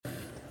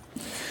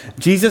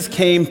Jesus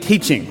came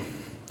teaching.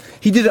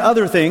 He did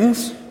other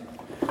things.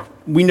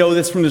 We know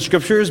this from the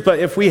scriptures, but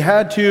if we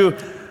had to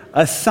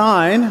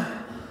assign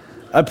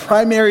a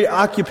primary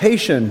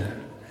occupation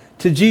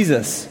to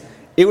Jesus,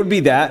 it would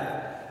be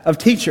that of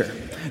teacher.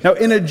 Now,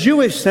 in a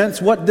Jewish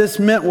sense, what this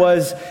meant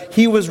was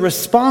he was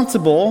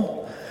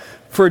responsible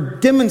for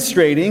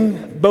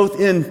demonstrating, both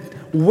in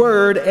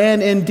word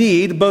and in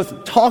deed,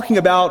 both talking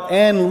about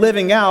and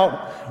living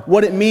out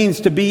what it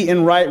means to be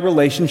in right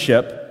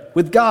relationship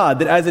with God.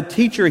 That as a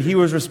teacher, he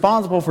was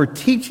responsible for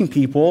teaching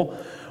people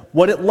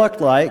what it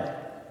looked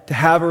like to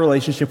have a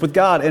relationship with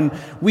God. And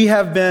we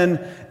have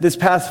been, this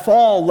past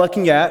fall,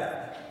 looking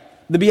at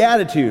the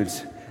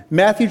Beatitudes.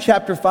 Matthew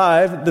chapter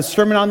 5, the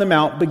Sermon on the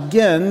Mount,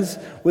 begins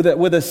with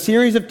a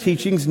series of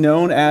teachings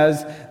known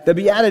as the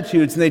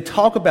Beatitudes. And they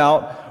talk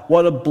about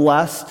what a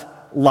blessed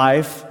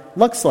life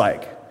looks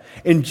like.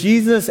 And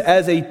Jesus,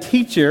 as a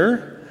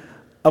teacher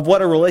of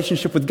what a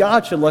relationship with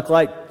God should look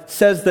like,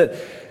 says that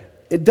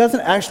it doesn't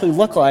actually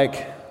look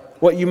like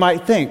what you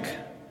might think.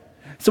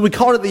 So we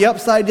called it the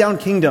upside down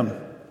kingdom.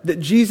 That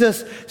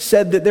Jesus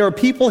said that there are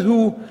people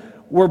who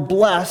were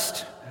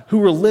blessed, who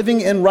were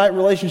living in right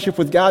relationship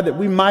with God that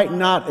we might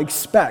not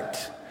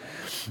expect.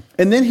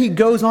 And then he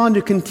goes on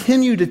to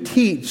continue to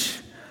teach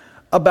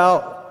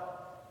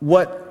about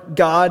what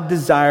God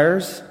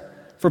desires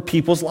for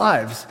people's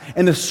lives.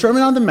 And the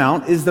Sermon on the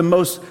Mount is the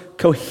most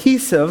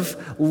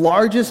cohesive,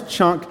 largest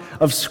chunk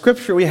of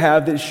scripture we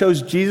have that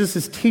shows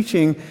Jesus'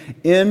 teaching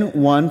in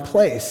one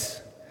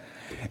place.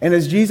 And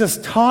as Jesus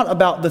taught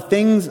about the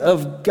things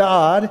of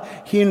God,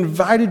 he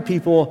invited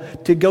people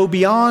to go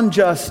beyond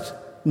just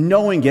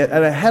knowing it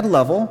at a head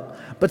level,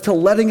 but to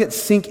letting it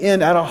sink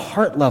in at a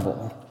heart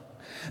level.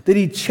 That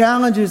he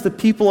challenges the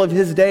people of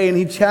his day, and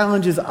he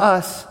challenges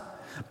us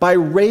by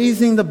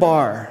raising the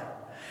bar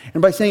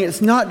and by saying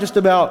it's not just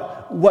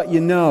about what you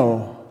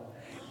know,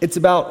 it's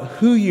about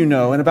who you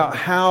know and about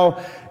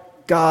how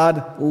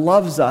God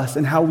loves us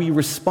and how we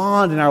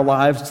respond in our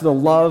lives to the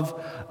love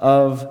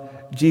of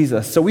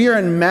Jesus. So we are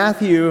in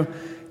Matthew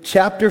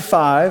chapter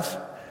 5.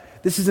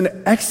 This is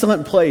an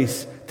excellent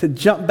place to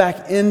jump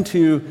back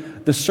into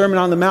the Sermon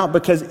on the Mount,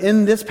 because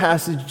in this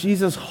passage,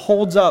 Jesus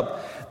holds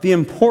up the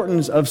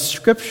importance of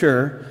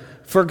Scripture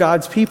for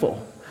God's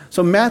people.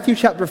 So Matthew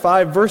chapter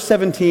 5, verse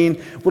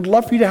 17, would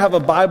love for you to have a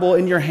Bible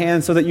in your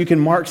hand so that you can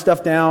mark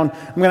stuff down.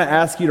 I'm going to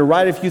ask you to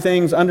write a few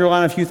things,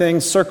 underline a few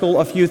things, circle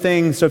a few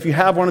things. So if you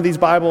have one of these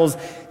Bibles,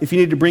 if you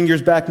need to bring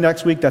yours back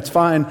next week, that's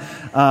fine.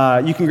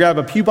 You can grab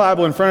a pew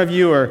Bible in front of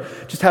you or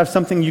just have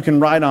something you can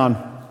write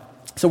on.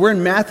 So we're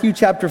in Matthew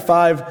chapter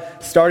 5,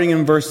 starting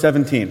in verse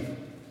 17.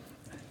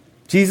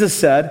 Jesus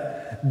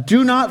said,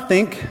 "Do not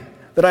think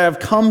that I have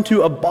come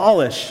to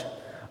abolish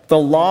the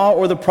law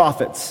or the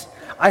prophets.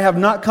 I have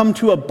not come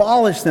to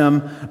abolish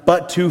them,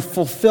 but to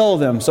fulfill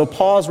them." So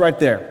pause right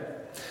there.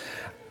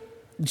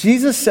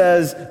 Jesus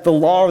says the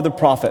law or the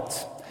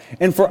prophets.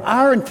 And for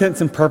our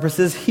intents and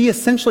purposes, he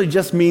essentially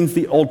just means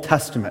the Old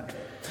Testament.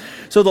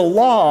 So the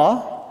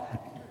law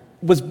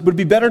would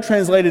be better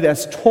translated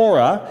as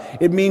Torah.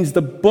 It means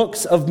the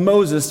books of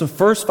Moses. The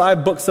first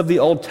 5 books of the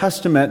Old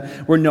Testament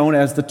were known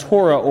as the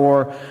Torah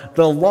or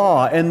the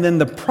law. And then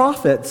the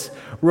prophets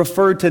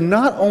referred to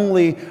not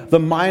only the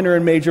minor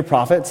and major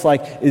prophets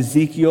like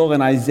Ezekiel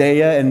and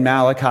Isaiah and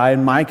Malachi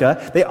and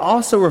Micah, they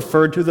also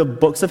referred to the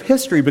books of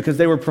history because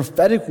they were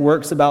prophetic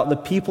works about the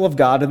people of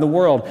God in the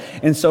world.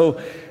 And so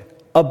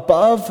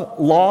above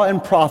law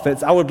and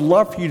prophets, I would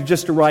love for you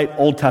just to write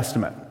Old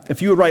Testament.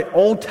 If you would write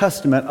Old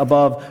Testament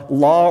above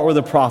law or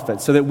the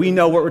prophets so that we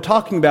know what we're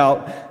talking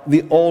about,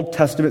 the Old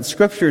Testament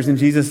scriptures. And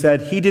Jesus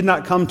said he did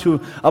not come to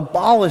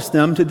abolish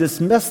them, to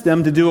dismiss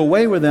them, to do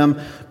away with them,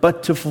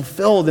 but to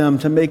fulfill them,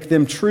 to make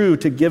them true,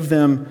 to give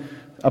them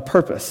a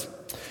purpose.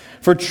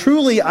 "For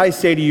truly I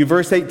say to you,"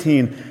 verse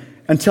 18,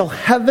 "until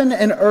heaven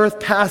and earth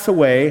pass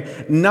away,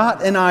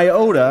 not an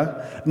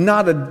iota,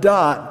 not a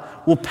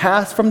dot will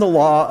pass from the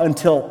law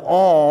until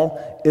all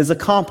is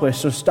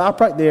accomplished." So stop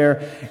right there,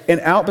 and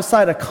out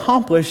beside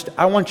accomplished,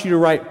 I want you to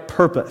write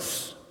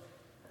purpose.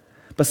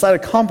 Beside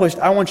accomplished,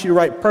 I want you to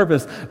write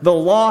purpose. The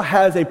law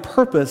has a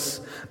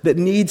purpose that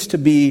needs to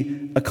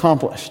be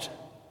accomplished.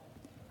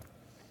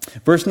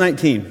 Verse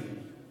 19.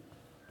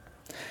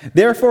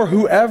 "Therefore,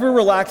 whoever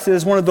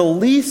relaxes one of the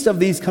least of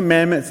these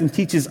commandments and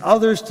teaches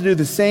others to do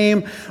the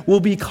same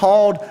will be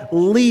called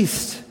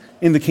least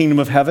in the kingdom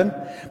of heaven.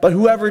 But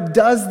whoever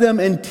does them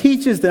and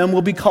teaches them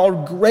will be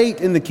called great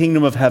in the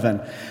kingdom of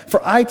heaven.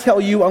 For I tell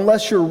you,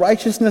 unless your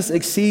righteousness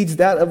exceeds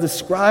that of the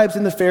scribes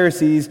and the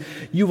Pharisees,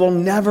 you will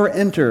never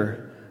enter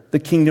the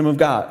kingdom of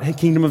God,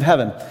 kingdom of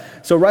heaven."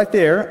 So right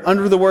there,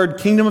 under the word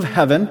kingdom of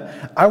heaven,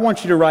 I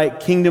want you to write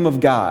kingdom of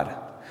God.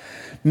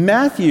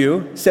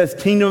 Matthew says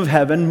kingdom of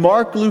heaven.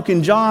 Mark, Luke,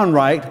 and John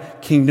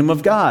write kingdom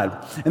of God.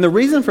 And the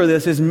reason for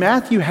this is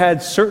Matthew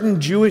had certain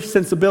Jewish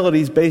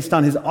sensibilities based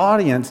on his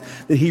audience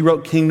that he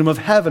wrote kingdom of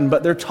heaven,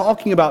 but they're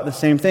talking about the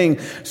same thing.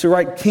 So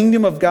write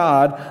kingdom of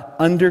God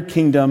under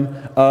kingdom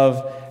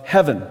of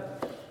heaven.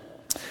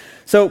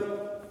 So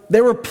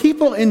there were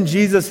people in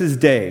Jesus'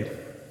 day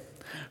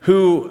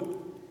who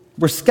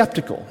were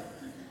skeptical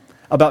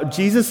about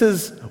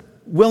Jesus'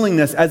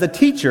 willingness as a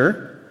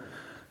teacher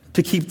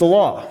to keep the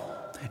law.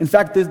 In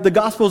fact, the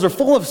Gospels are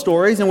full of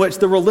stories in which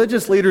the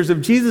religious leaders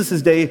of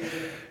Jesus' day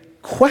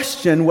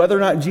questioned whether or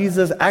not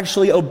Jesus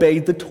actually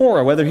obeyed the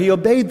Torah, whether he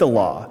obeyed the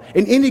law.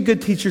 And any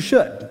good teacher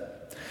should.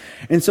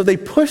 And so they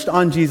pushed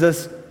on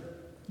Jesus,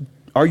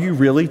 are you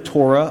really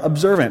Torah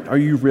observant? Are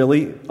you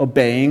really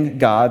obeying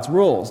God's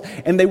rules?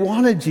 And they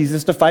wanted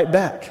Jesus to fight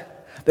back.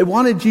 They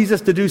wanted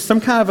Jesus to do some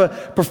kind of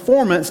a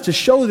performance to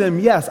show them,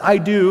 yes, I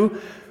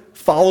do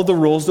follow the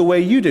rules the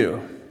way you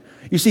do.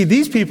 You see,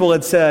 these people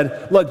had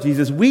said, look,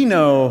 Jesus, we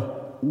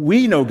know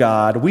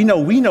God, we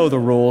know the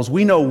rules,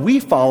 we know we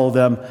follow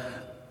them,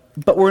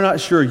 but we're not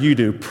sure you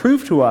do.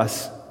 Prove to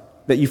us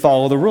that you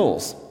follow the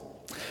rules.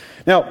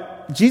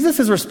 Now,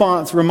 Jesus'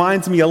 response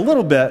reminds me a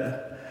little bit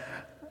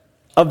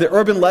of the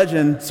urban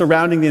legend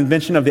surrounding the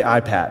invention of the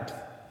iPad.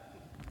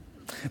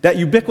 That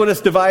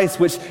ubiquitous device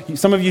which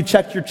some of you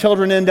check your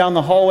children in down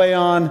the hallway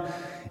on,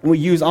 and we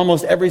use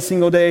almost every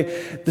single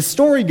day. The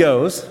story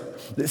goes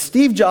that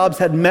Steve Jobs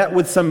had met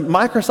with some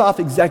Microsoft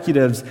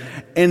executives,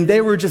 and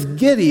they were just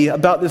giddy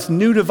about this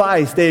new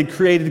device they had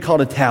created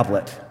called a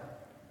tablet.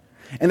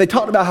 And they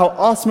talked about how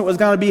awesome it was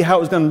going to be, how it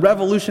was going to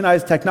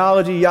revolutionize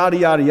technology, yada,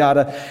 yada,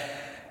 yada.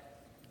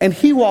 And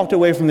he walked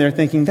away from there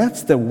thinking,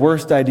 that's the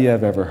worst idea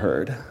I've ever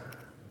heard.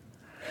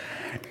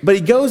 But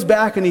he goes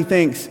back and he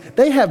thinks,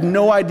 they have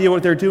no idea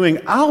what they're doing.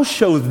 I'll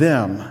show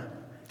them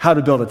how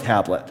to build a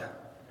tablet.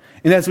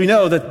 And as we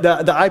know, the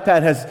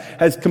iPad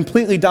has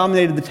completely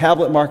dominated the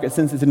tablet market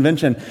since its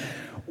invention.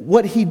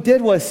 What he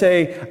did was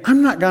say,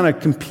 I'm not going to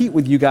compete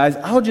with you guys.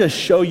 I'll just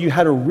show you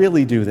how to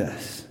really do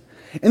this.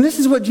 And this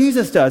is what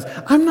Jesus does.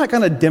 I'm not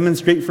going to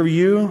demonstrate for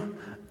you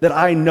that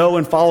I know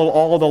and follow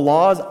all of the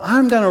laws.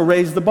 I'm going to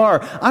raise the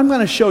bar. I'm going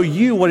to show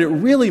you what it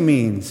really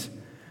means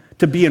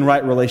to be in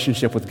right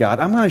relationship with God.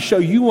 I'm going to show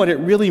you what it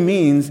really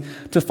means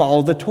to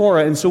follow the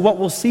Torah. And so what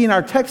we'll see in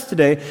our text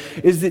today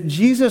is that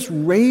Jesus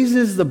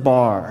raises the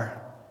bar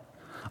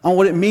on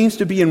what it means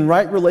to be in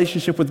right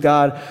relationship with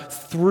God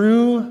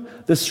through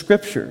the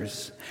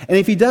Scriptures. And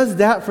if he does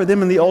that for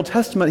them in the Old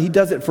Testament, he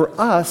does it for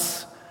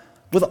us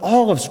with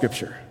all of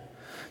Scripture.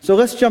 So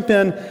let's jump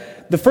in.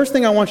 The first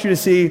thing I want you to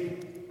see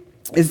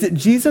is that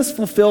Jesus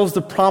fulfills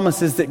the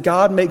promises that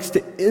God makes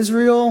to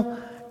Israel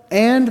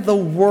and the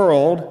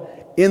world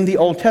in the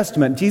Old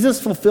Testament.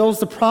 Jesus fulfills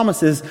the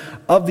promises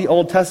of the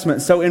Old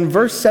Testament. So in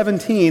verse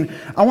 17,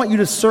 I want you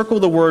to circle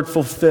the word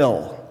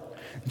fulfill.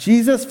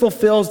 Jesus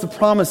fulfills the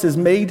promises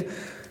made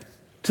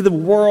to the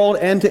world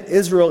and to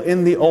Israel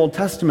in the Old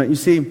Testament. You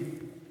see,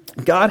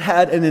 God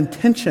had an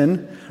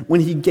intention when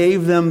he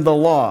gave them the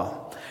law.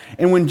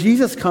 And when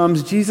Jesus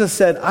comes, Jesus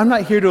said, I'm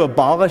not here to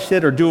abolish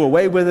it or do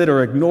away with it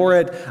or ignore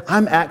it.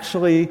 I'm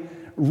actually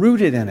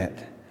rooted in it.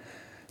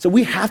 So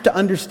we have to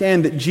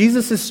understand that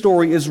Jesus'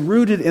 story is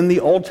rooted in the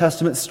Old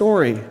Testament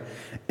story.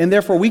 And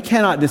therefore, we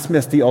cannot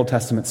dismiss the Old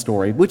Testament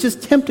story, which is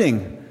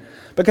tempting.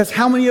 Because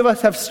how many of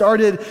us have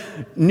started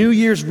New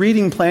Year's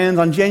reading plans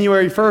on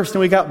January 1st and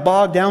we got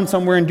bogged down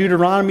somewhere in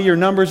Deuteronomy or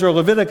Numbers or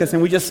Leviticus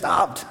and we just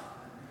stopped?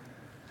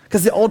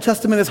 Because the Old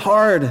Testament is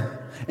hard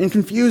and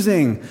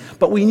confusing,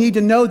 but we need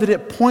to know that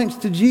it points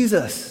to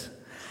Jesus.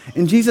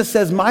 And Jesus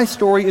says, my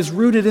story is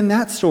rooted in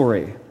that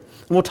story.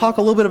 And we'll talk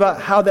a little bit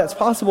about how that's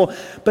possible,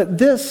 but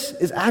this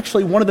is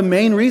actually one of the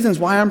main reasons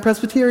why I'm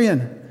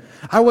Presbyterian.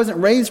 I wasn't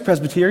raised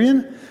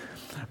Presbyterian,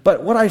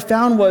 but what I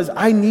found was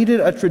I needed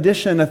a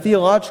tradition, a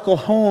theological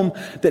home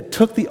that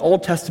took the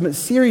Old Testament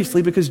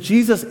seriously because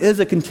Jesus is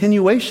a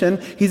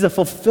continuation. He's a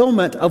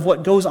fulfillment of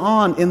what goes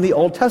on in the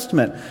Old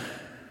Testament.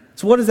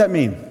 So what does that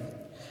mean?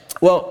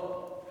 Well,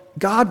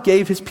 God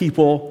gave his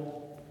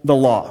people the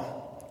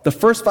law, the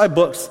first 5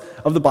 books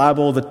of the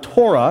Bible, the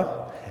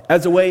Torah,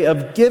 as a way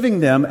of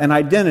giving them an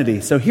identity.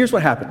 So here's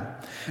what happened.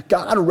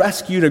 God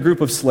rescued a group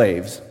of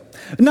slaves.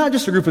 Not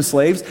just a group of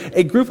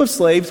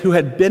slaves who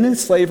had been in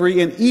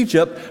slavery in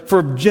Egypt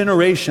for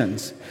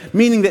generations,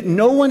 meaning that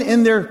no one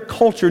in their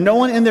culture, no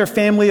one in their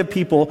family of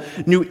people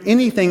knew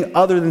anything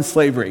other than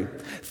slavery.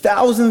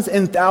 Thousands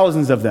and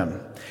thousands of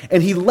them.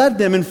 And he led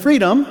them in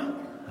freedom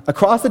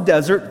across a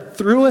desert,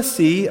 through a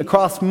sea,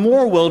 across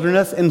more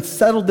wilderness, and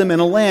settled them in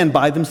a land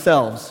by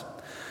themselves.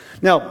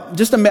 Now,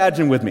 just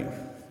imagine with me,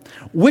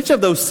 which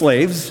of those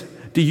slaves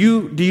do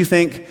you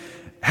think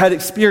had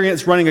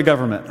experience running a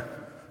government?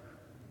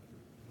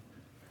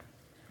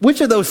 Which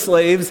of those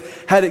slaves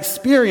had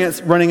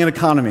experience running an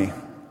economy?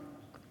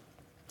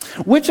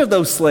 Which of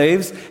those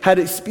slaves had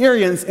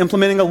experience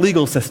implementing a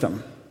legal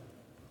system?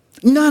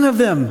 None of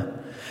them.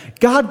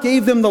 God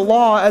gave them the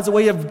law as a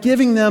way of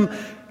giving them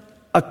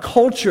a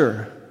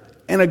culture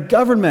and a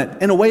government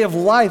and a way of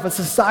life, a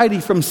society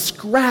from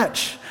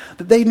scratch,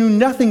 that they knew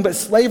nothing but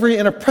slavery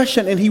and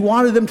oppression, and he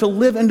wanted them to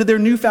live into their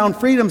newfound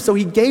freedom, so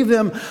he gave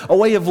them a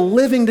way of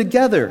living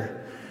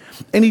together.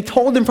 And he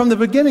told them from the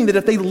beginning that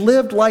if they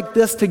lived like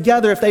this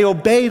together, if they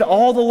obeyed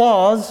all the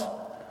laws,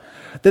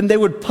 then they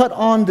would put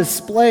on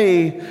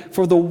display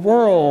for the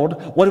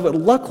world what it would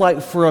look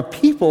like for a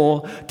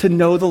people to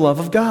know the love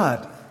of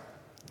God.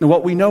 And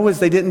what we know is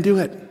they didn't do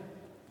it.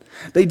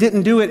 They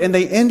didn't do it, and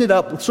they ended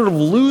up sort of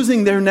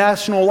losing their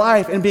national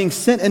life and being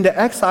sent into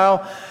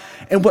exile.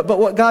 But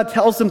what God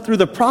tells them through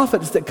the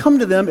prophets that come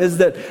to them is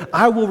that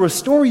I will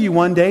restore you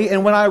one day,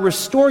 and when I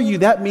restore you,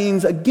 that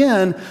means,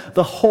 again,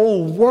 the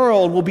whole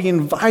world will be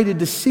invited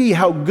to see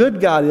how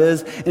good God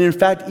is, and in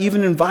fact,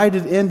 even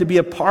invited in to be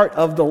a part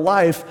of the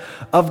life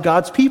of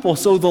God's people.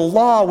 So the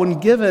law, when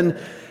given,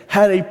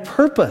 had a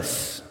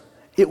purpose.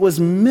 It was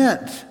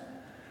meant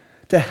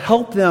to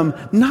help them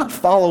not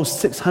follow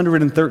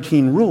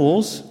 613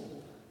 rules,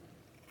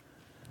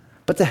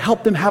 but to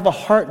help them have a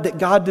heart that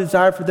God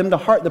desired for them to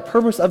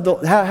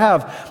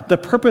have. The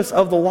purpose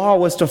of the law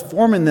was to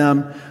form in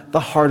them the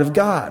heart of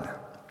God.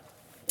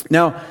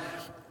 Now,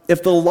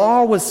 if the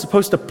law was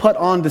supposed to put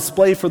on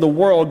display for the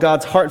world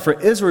God's heart for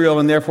Israel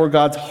and therefore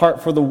God's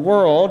heart for the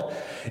world,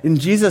 and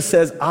Jesus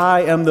says,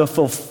 I am the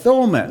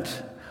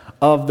fulfillment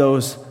of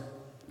those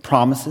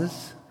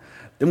promises,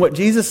 then what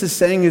Jesus is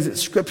saying is that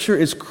Scripture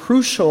is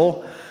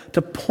crucial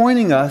to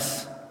pointing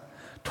us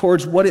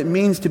towards what it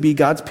means to be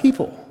God's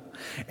people.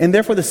 And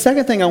therefore, the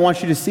second thing I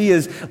want you to see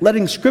is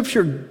letting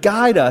Scripture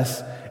guide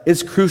us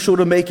is crucial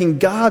to making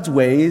God's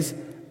ways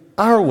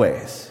our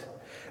ways.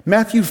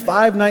 Matthew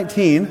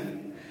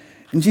 5:19,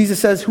 and Jesus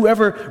says,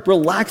 whoever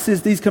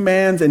relaxes these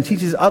commands and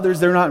teaches others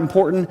they're not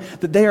important,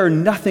 that they are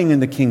nothing in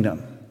the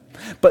kingdom.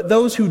 But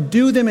those who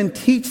do them and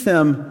teach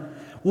them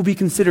will be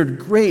considered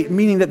great,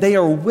 meaning that they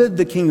are with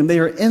the kingdom, they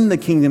are in the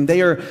kingdom,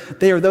 they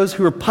are those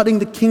who are putting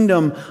the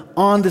kingdom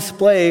on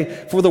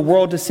display for the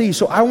world to see.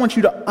 So I want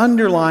you to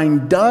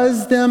underline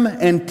does them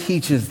and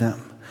teaches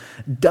them.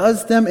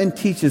 Does them and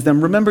teaches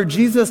them. Remember,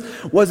 Jesus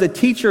was a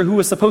teacher who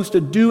was supposed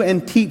to do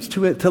and teach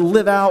to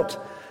live out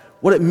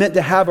what it meant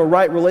to have a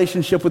right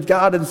relationship with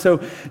God. And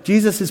so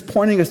Jesus is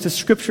pointing us to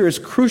Scripture as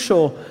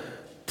crucial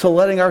to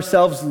letting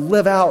ourselves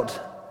live out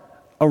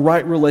a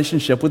right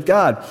relationship with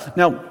God.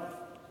 Now,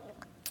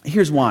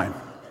 here's why.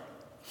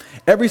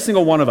 Every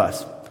single one of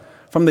us,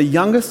 from the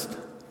youngest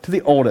to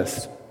the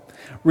oldest,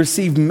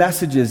 receive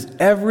messages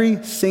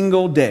every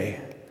single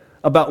day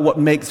about what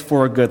makes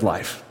for a good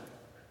life.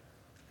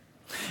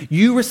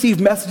 You receive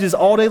messages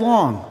all day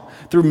long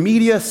through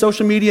media,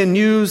 social media,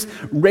 news,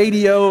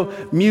 radio,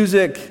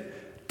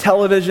 music,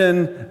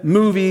 television,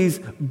 movies,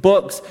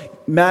 books,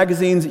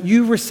 magazines.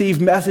 You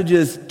receive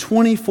messages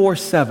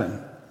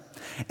 24/7.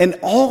 And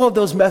all of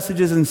those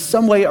messages in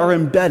some way are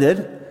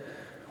embedded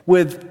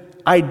with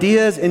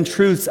ideas and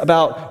truths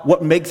about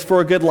what makes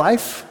for a good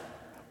life,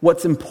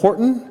 what's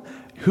important,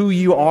 who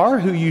you are,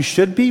 who you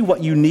should be,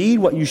 what you need,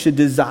 what you should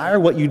desire,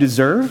 what you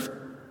deserve.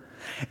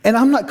 And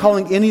I'm not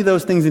calling any of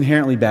those things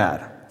inherently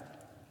bad.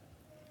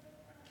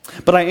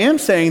 But I am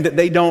saying that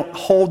they don't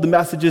hold the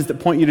messages that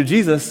point you to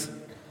Jesus.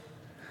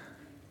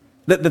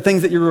 That the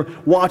things that you're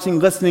watching,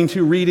 listening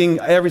to, reading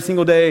every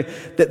single day,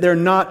 that they're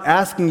not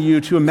asking you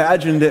to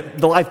imagine that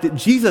the life that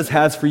Jesus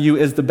has for you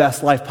is the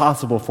best life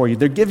possible for you.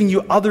 They're giving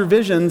you other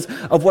visions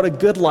of what a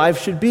good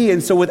life should be.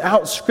 And so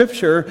without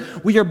Scripture,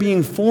 we are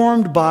being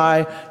formed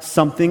by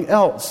something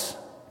else.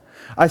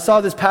 I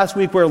saw this past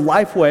week where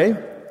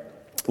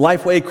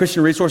Lifeway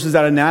Christian Resources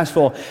out of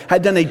Nashville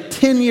had done a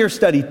 10-year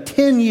study,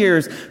 10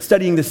 years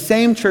studying the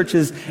same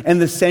churches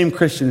and the same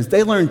Christians.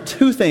 They learned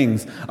two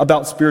things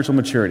about spiritual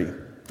maturity.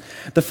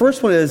 The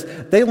first one is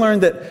they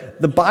learned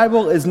that the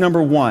Bible is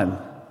number one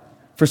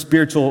for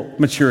spiritual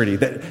maturity,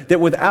 that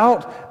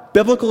without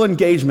biblical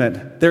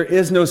engagement, there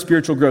is no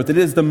spiritual growth. It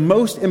is the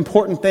most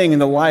important thing in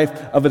the life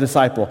of a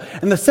disciple.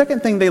 And the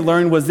second thing they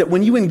learned was that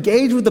when you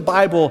engage with the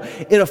Bible,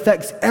 it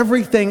affects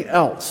everything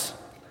else.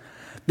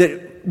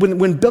 That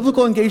when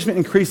biblical engagement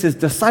increases,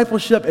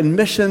 discipleship and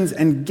missions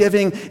and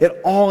giving, it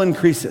all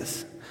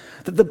increases.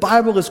 That the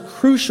Bible is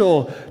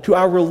crucial to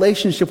our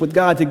relationship with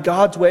God, to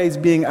God's ways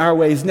being our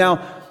ways.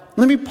 Now,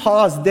 let me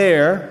pause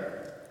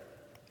there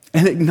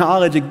and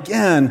acknowledge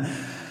again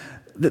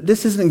that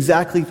this isn't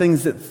exactly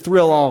things that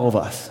thrill all of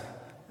us.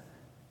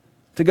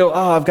 To go,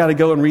 I've got to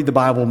go and read the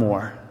Bible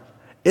more,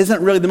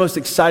 isn't really the most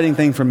exciting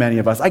thing for many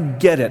of us. I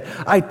get it.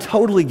 I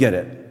totally get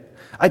it.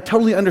 I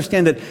totally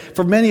understand that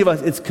for many of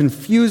us it's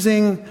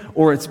confusing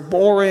or it's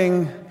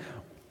boring.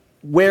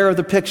 Where are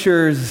the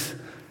pictures?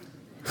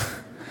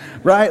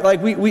 Right? Like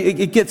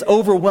it gets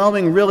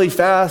overwhelming really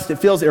fast. It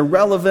feels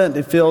irrelevant.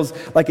 It feels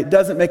like it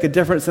doesn't make a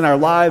difference in our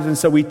lives, and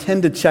so we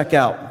tend to check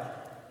out.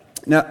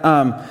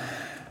 Now,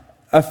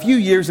 a few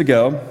years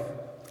ago,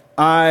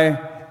 I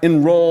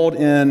enrolled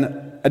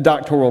in a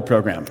doctoral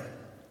program.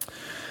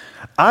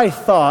 I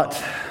thought,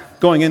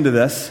 going into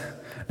this,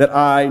 that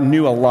I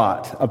knew a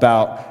lot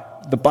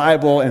about the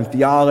Bible and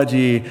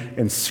theology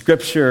and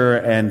Scripture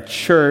and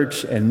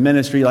church and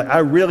ministry. Like I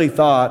really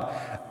thought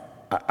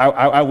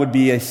I would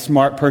be a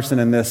smart person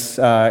in this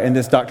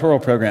doctoral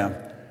program.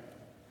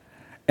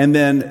 And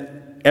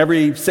then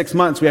every 6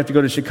 months we have to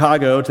go to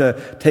Chicago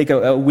to take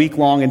a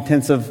week-long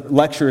intensive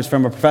lectures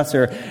from a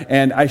professor.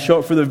 And I show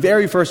up for the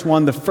very first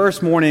one. The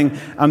first morning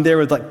I'm there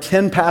with like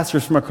 10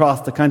 pastors from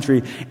across the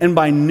country. And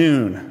by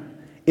noon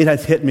it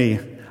has hit me,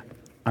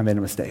 I made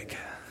a mistake.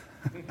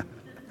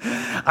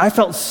 I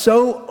felt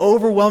so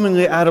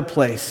overwhelmingly out of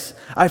place.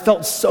 I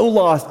felt so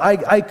lost.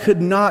 I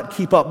could not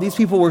keep up. These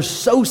people were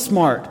so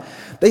smart.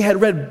 They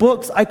had read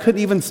books I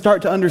couldn't even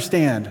start to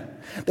understand.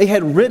 They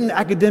had written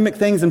academic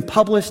things and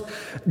published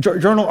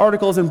journal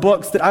articles and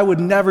books that I would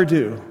never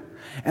do.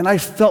 And I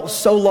felt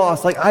so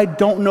lost, like I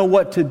don't know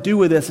what to do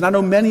with this. And I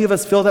know many of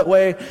us feel that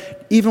way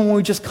even when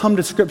we just come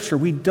to Scripture.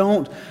 We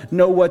don't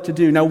know what to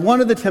do. Now,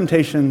 one of the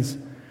temptations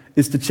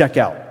is to check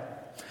out.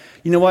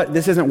 You know what?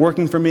 This isn't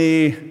working for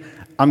me.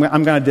 I'm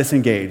going to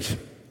disengage.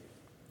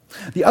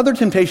 The other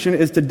temptation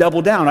is to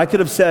double down. I could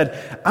have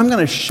said, I'm going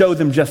to show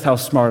them just how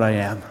smart I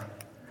am.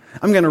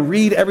 I'm going to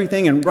read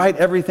everything and write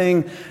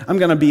everything. I'm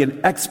going to be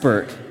an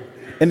expert.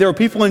 And there were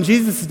people in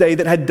Jesus' day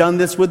that had done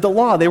this with the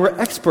law. They were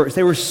experts.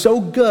 They were so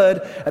good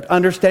at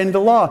understanding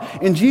the law.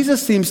 And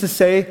Jesus seems to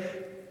say,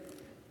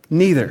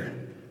 neither.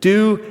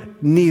 Do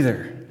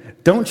neither.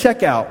 Don't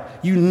check out.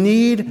 You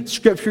need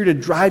Scripture to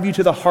drive you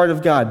to the heart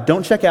of God.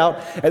 Don't check out.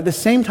 At the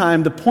same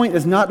time, the point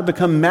is not to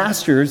become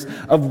masters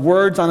of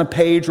words on a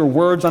page or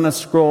words on a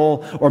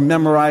scroll or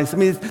memorize.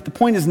 The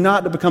point is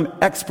not to become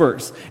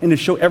experts and to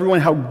show everyone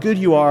how good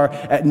you are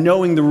at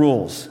knowing the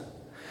rules.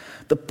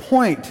 The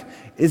point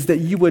is that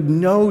you would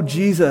know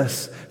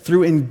Jesus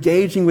through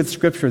engaging with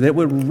Scripture, that it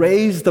would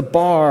raise the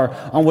bar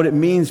on what it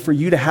means for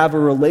you to have a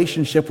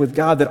relationship with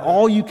God, that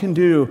all you can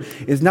do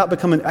is not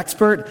become an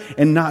expert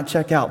and not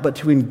check out, but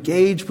to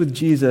engage with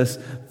Jesus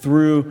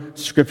through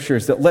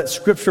Scriptures, that let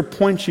Scripture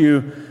point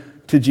you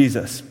to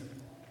Jesus.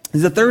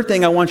 The third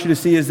thing I want you to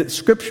see is that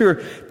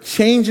Scripture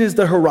changes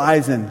the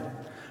horizon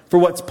for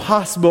what's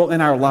possible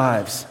in our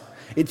lives.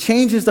 It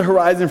changes the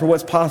horizon for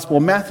what's possible.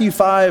 Matthew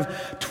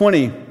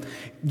 5:20.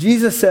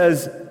 Jesus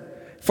says,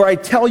 "For I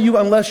tell you,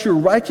 unless your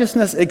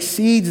righteousness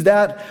exceeds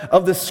that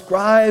of the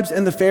scribes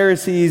and the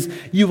Pharisees,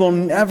 you will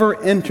never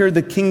enter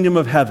the kingdom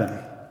of heaven."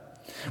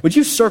 Would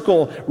you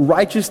circle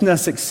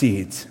righteousness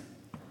exceeds?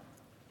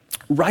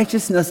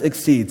 Righteousness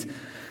exceeds.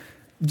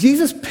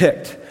 Jesus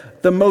picked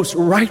the most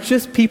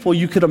righteous people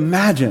you could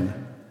imagine.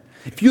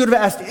 If you would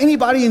have asked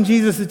anybody in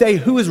Jesus' day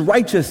who is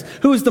righteous,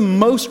 who is the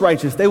most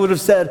righteous, they would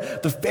have said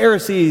the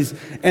Pharisees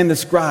and the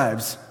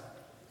scribes.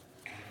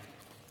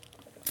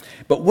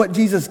 But what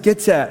Jesus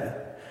gets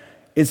at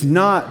is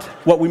not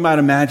what we might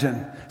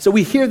imagine. So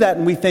we hear that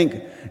and we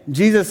think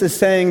Jesus is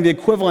saying the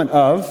equivalent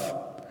of,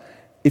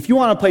 if you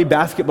want to play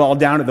basketball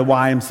down at the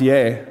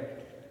YMCA,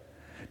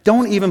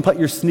 don't even put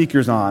your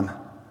sneakers on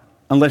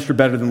unless you're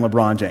better than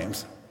LeBron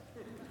James.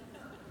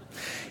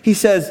 He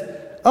says,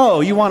 oh,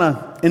 you want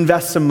to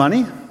invest some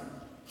money?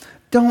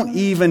 Don't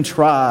even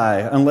try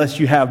unless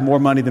you have more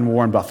money than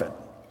Warren Buffett.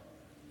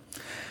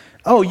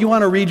 Oh, you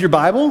want to read your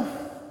Bible?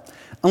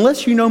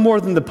 Unless you know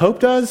more than the Pope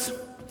does,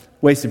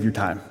 waste of your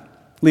time.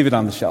 Leave it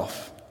on the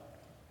shelf.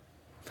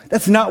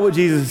 That's not what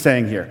Jesus is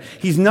saying here.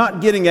 He's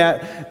not getting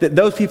at that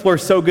those people are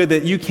so good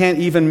that you can't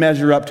even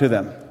measure up to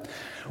them.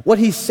 What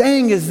he's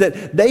saying is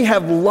that they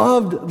have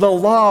loved the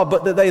law,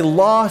 but that they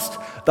lost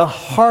the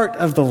heart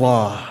of the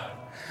law.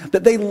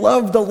 That they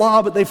loved the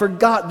law, but they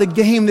forgot the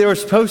game they were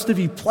supposed to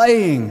be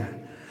playing.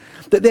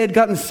 That they had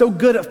gotten so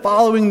good at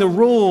following the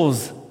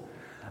rules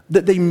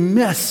that they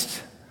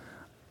missed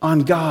on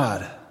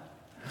God.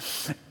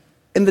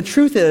 And the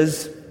truth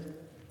is,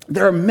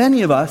 there are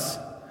many of us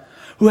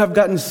who have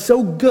gotten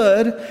so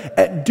good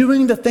at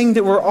doing the thing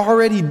that we're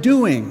already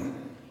doing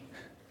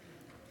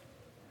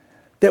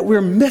that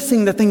we're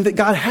missing the thing that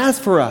God has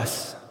for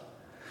us.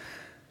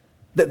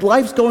 That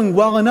life's going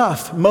well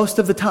enough most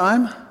of the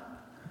time.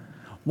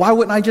 Why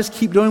wouldn't I just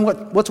keep doing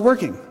what's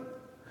working?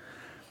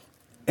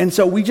 And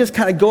so we just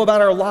kind of go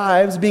about our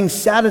lives being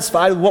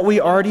satisfied with what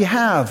we already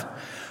have.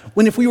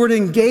 When if we were to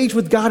engage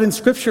with God in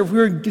Scripture, if we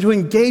were to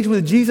engage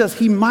with Jesus,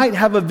 He might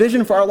have a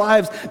vision for our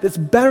lives that's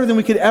better than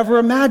we could ever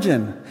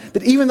imagine.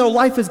 That even though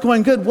life is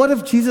going good, what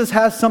if Jesus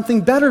has something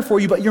better for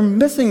you, but you're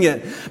missing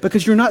it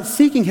because you're not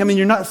seeking Him and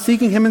you're not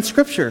seeking Him in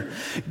Scripture?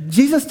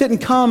 Jesus didn't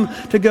come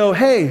to go,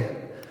 hey,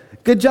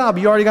 good job,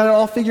 you already got it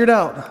all figured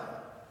out.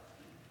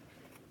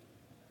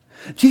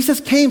 Jesus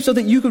came so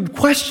that you could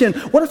question,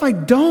 what if I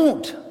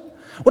don't?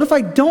 What if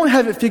I don't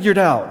have it figured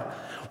out?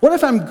 What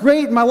if I'm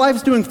great, my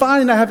life's doing fine,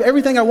 and I have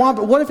everything I want,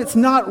 but what if it's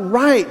not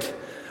right?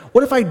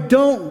 What if I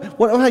don't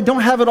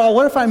have it all?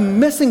 What if I'm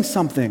missing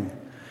something?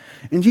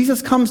 And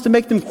Jesus comes to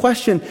make them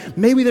question,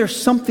 maybe there's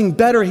something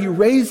better. He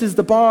raises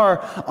the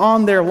bar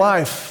on their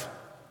life.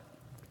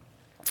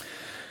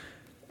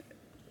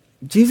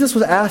 Jesus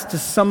was asked to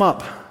sum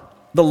up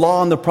the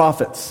law and the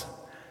prophets.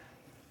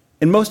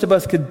 And most of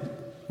us could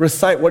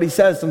recite what he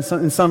says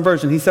in some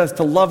version. He says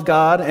to love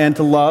God and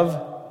to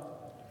love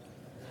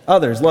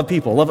others, love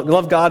people,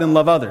 love God and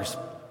love others.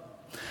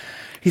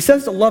 He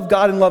says to love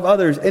God and love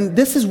others, and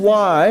this is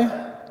why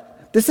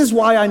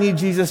I need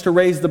Jesus to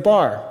raise the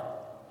bar.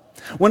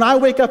 When I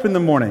wake up in the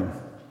morning,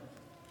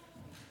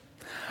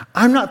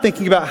 I'm not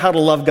thinking about how to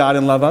love God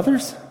and love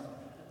others.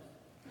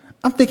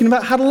 I'm thinking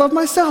about how to love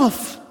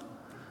myself.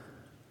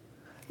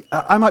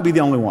 I might be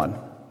the only one.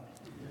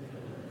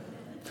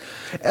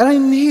 And I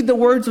need the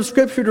words of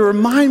Scripture to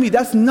remind me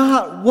that's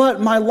not what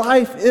my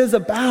life is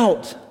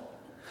about.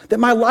 that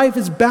my life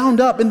is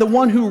bound up in the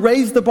one who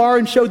raised the bar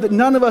and showed that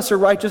none of us are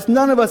righteous,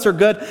 none of us are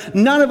good,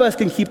 none of us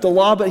can keep the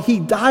law, but he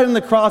died on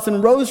the cross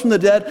and rose from the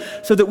dead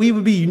so that we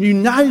would be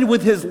united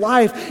with his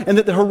life and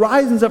that the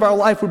horizons of our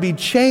life would be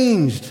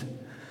changed,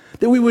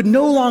 that we would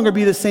no longer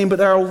be the same, but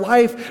that our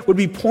life would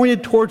be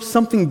pointed towards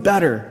something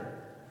better.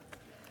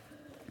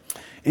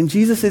 And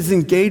Jesus is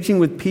engaging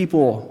with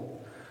people,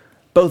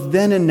 both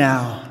then and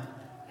now,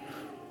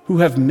 who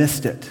have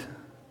missed it.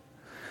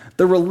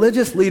 The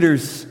religious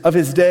leaders of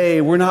his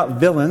day were not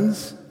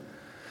villains.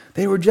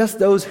 They were just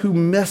those who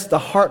missed the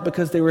heart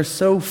because they were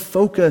so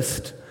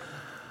focused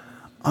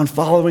on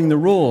following the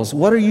rules.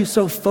 What are you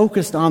so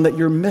focused on that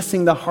you're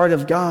missing the heart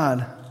of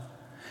God?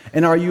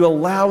 And are you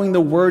allowing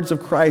the words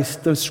of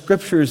Christ, those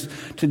scriptures,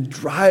 to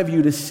drive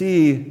you to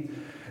see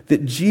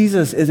that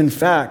Jesus is in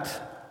fact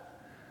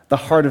the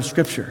heart of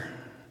Scripture?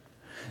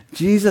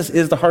 Jesus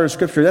is the heart of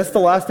Scripture. That's the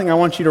last thing I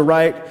want you to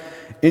write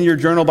in your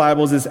journal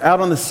Bibles, is out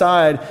on the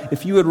side,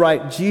 if you would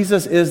write,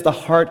 Jesus is the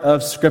heart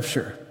of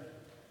Scripture.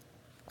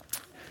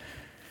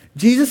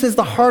 Jesus is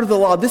the heart of the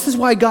law. This is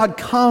why God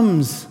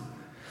comes,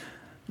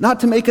 not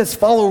to make us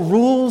follow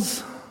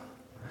rules,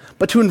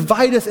 but to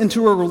invite us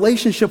into a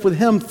relationship with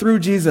him through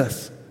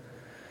Jesus.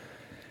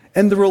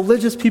 And the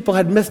religious people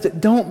had missed it.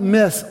 Don't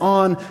miss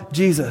on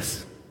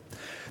Jesus.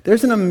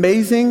 There's an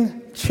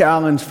amazing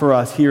challenge for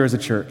us here as a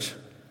church.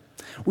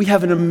 We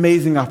have an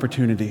amazing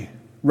opportunity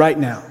right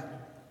now.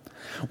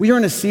 We are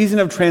in a season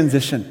of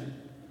transition.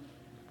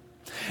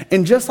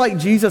 And just like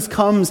Jesus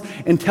comes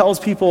and tells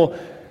people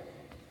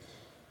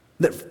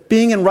that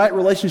being in right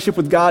relationship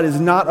with God is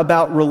not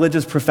about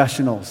religious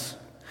professionals,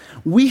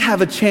 we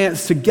have a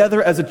chance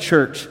together as a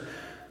church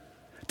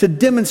to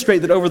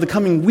demonstrate that over the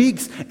coming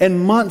weeks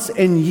and months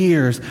and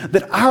years,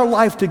 that our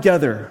life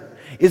together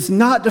is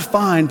not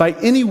defined by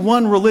any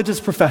one religious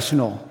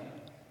professional,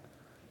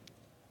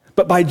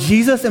 but by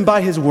Jesus and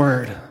by his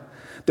word.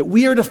 That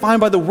we are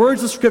defined by the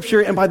words of Scripture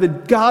and by the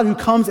God who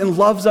comes and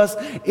loves us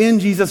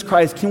in Jesus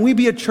Christ. Can we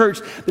be a church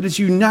that is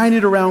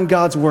united around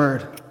God's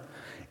word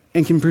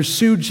and can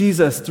pursue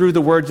Jesus through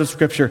the words of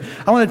Scripture?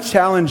 I want to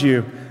challenge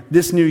you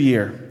this new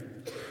year.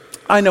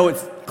 I know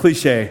it's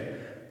cliche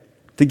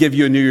to give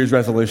you a New Year's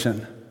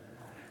resolution.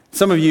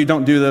 Some of you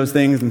don't do those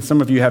things, and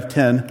some of you have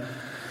 10.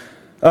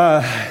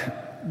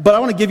 But I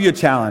want to give you a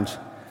challenge.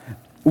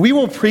 We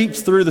will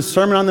preach through the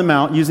Sermon on the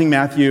Mount using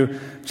Matthew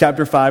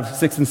chapter 5,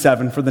 6, and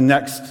 7 for the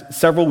next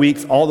several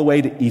weeks, all the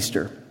way to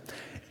Easter.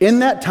 In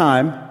that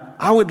time,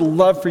 I would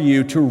love for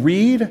you to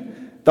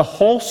read the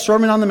whole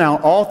Sermon on the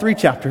Mount, all 3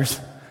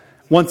 chapters,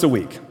 once a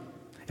week.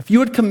 If you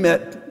would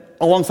commit,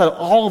 alongside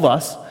all of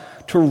us,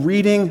 to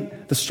reading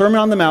the Sermon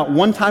on the Mount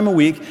one time a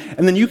week,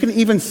 and then you can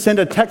even send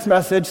a text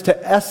message to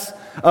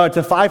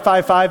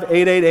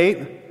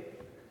 555-888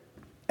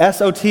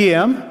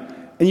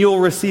 SOTM, and you will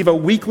receive a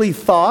weekly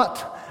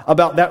thought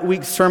about that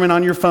week's sermon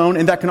on your phone,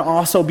 and that can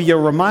also be a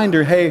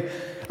reminder, hey,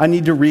 I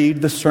need to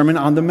read the Sermon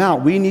on the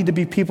Mount. We need to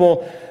be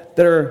people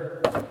that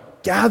are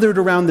gathered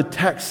around the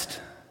text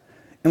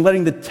and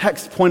letting the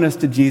text point us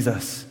to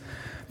Jesus.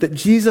 That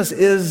Jesus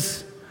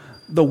is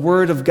the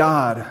Word of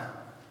God,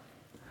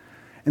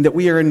 and that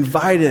we are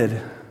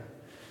invited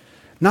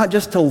not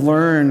just to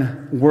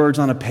learn words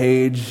on a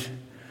page,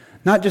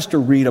 not just to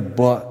read a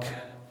book,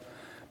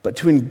 but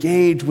to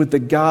engage with the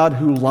God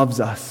who loves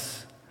us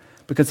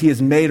because he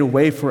has made a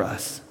way for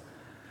us.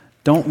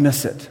 Don't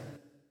miss it.